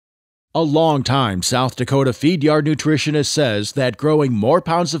A longtime South Dakota feed yard nutritionist says that growing more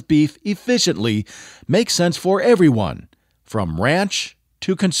pounds of beef efficiently makes sense for everyone, from ranch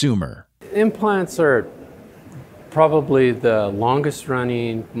to consumer. Implants are probably the longest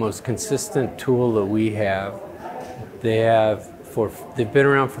running, most consistent tool that we have. They've been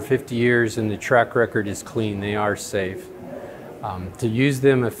around for 50 years and the track record is clean. They are safe. To use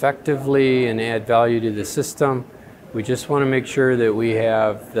them effectively and add value to the system, we just want to make sure that we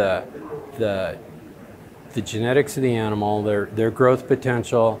have the genetics of the animal, their growth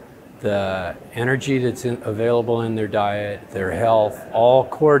potential, the energy that's available in their diet, their health, all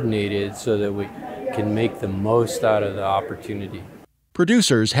coordinated so that we can make the most out of the opportunity.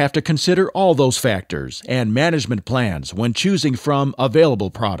 Producers have to consider all those factors and management plans when choosing from available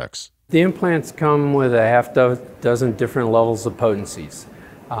products. The implants come with a half dozen different levels of potencies.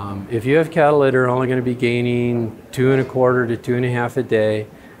 If you have cattle that are only going to be gaining 2.25 to 2.5 a day,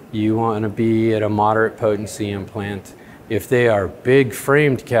 you want to be at a moderate potency implant. If they are big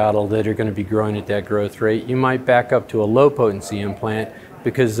framed cattle that are going to be growing at that growth rate, you might back up to a low potency implant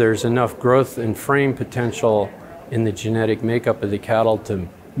because there's enough growth and frame potential in the genetic makeup of the cattle to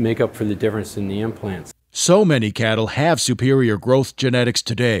make up for the difference in the implants. So many cattle have superior growth genetics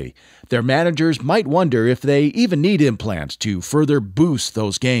today, their managers might wonder if they even need implants to further boost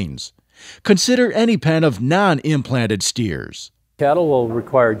those gains. Consider any pen of non-implanted steers. Cattle will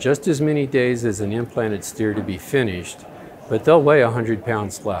require just as many days as an implanted steer to be finished, but they'll weigh 100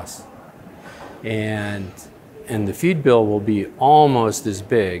 pounds less. And the feed bill will be almost as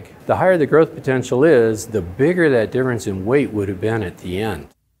big. The higher the growth potential is, the bigger that difference in weight would have been at the end.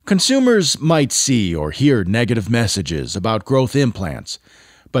 Consumers might see or hear negative messages about growth implants,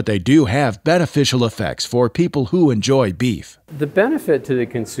 but they do have beneficial effects for people who enjoy beef. The benefit to the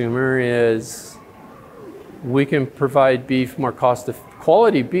consumer is we can provide beef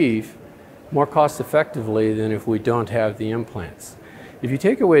quality beef more cost effectively than if we don't have the implants. If you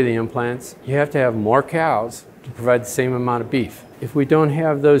take away the implants, you have to have more cows to provide the same amount of beef. If we don't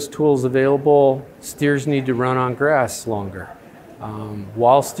have those tools available, steers need to run on grass longer.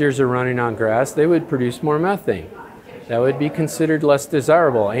 While steers are running on grass, they would produce more methane. That would be considered less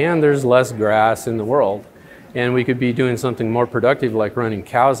desirable, and there's less grass in the world. And we could be doing something more productive like running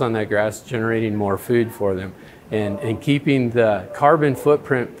cows on that grass, generating more food for them, and keeping the carbon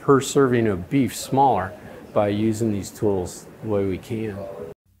footprint per serving of beef smaller by using these tools the way we can.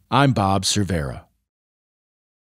 I'm Bob Cervera.